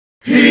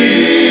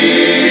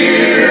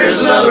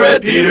another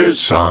Red Peters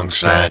Song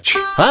Snatch.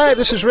 Hi,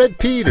 this is Red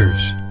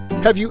Peters.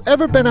 Have you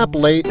ever been up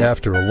late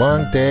after a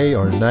long day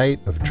or night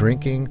of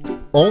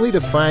drinking, only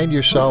to find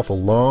yourself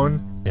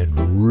alone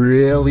and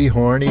really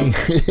horny?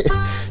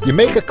 You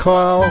make a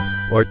call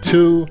or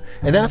two,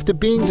 and after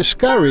being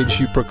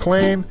discouraged, you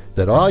proclaim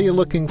that all you're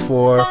looking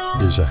for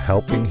is a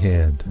helping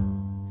hand.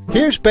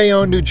 Here's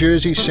Bayonne, New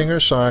Jersey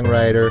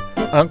singer-songwriter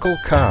Uncle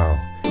Carl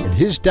and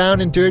his Down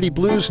and Dirty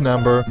Blues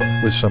number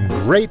with some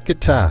great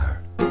guitar.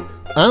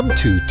 I'm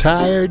Too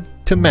Tired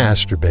to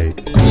Masturbate.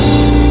 Baby,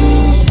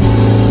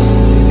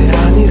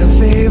 I need a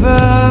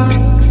favor,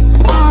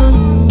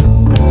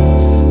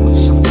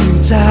 'cause I'm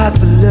too tired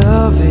for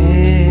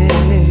loving,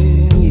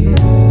 yeah.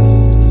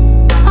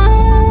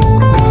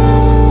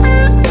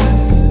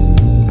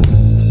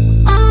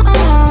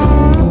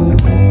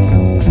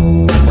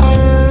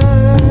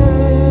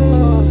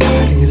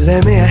 Can you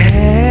lend me a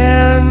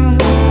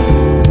hand?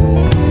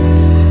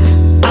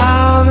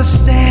 I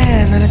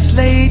understand that it's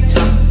late.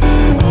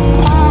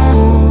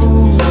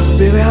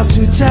 Baby, I'm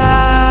too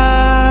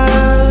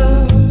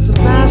tired to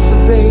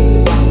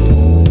masturbate.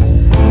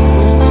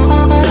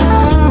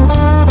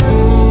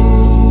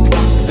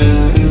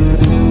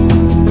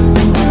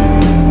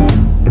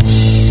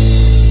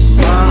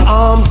 My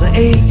arms are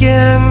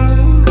aching,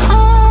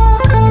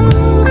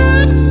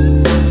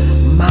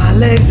 my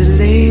legs are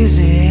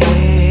lazy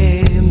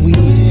and weak.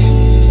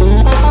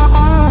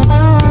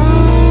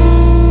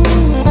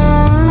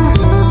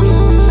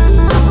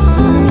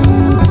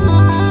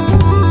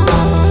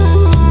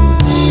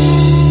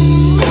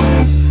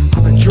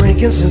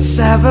 Since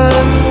 7,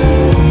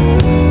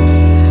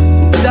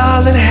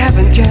 darling,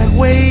 heaven can't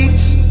wait,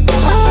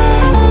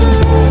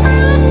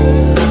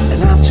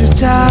 and I'm too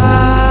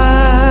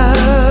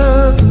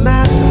tired to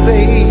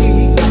masturbate.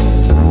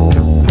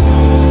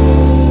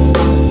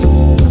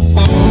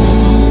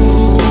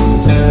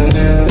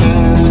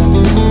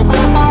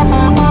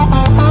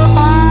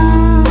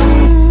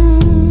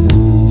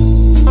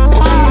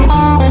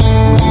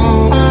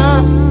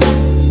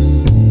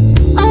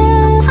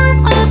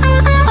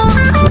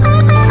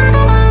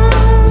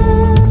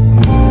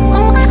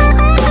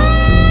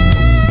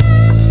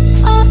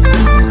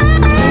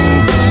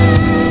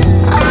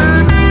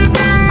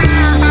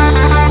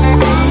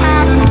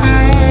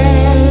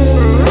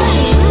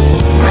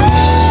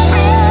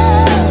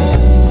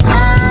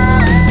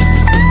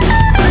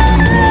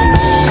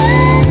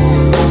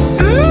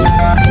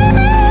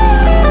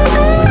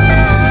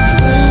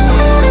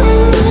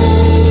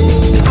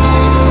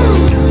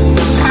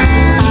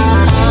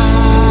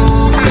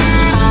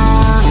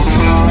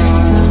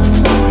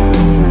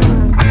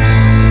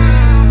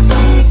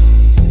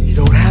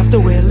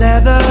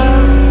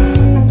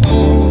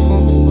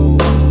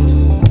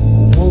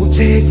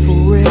 Take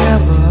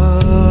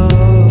forever,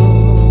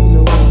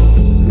 no.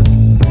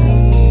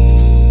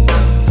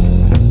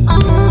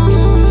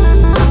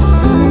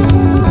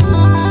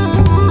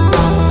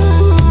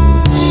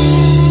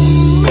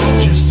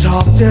 Just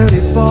talk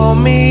dirty for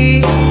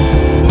me,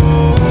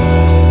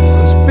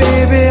 'cause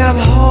baby, I'm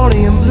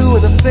horny and blue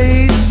in the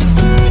face,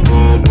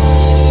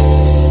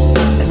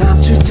 and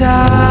I'm too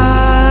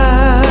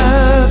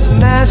tired to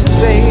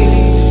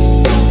masturbate.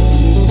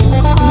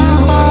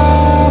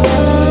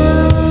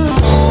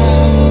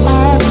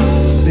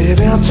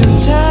 Baby, I'm too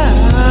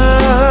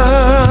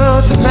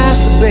tired to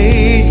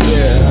masturbate,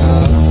 yeah.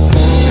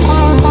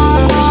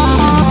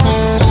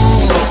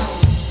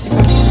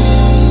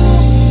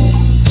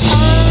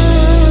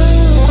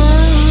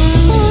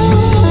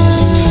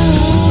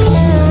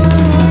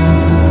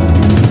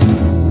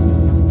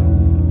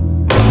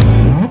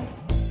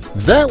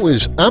 That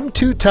was I'm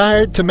Too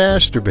Tired to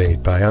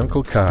Masturbate by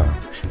Uncle Carl.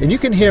 And you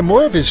can hear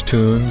more of his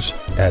tunes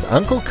at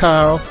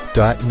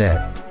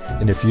unclecarl.net.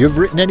 And if you've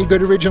written any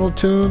good original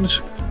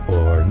tunes,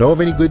 or know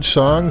of any good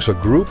songs or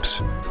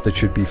groups that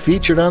should be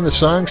featured on the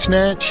Song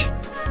Snatch,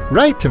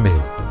 write to me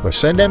or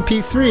send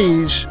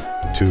MP3s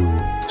to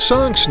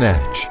Song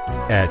Snatch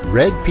at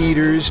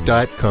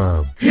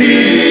redpeters.com.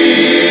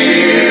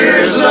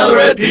 Here's another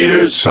Red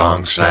Peters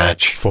Song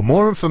Snatch. For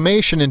more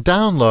information and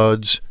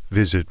downloads,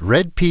 visit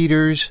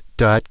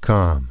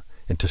redpeters.com.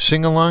 And to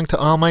sing along to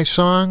all my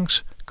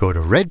songs, go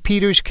to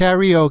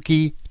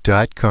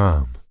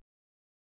redpeterskaraoke.com.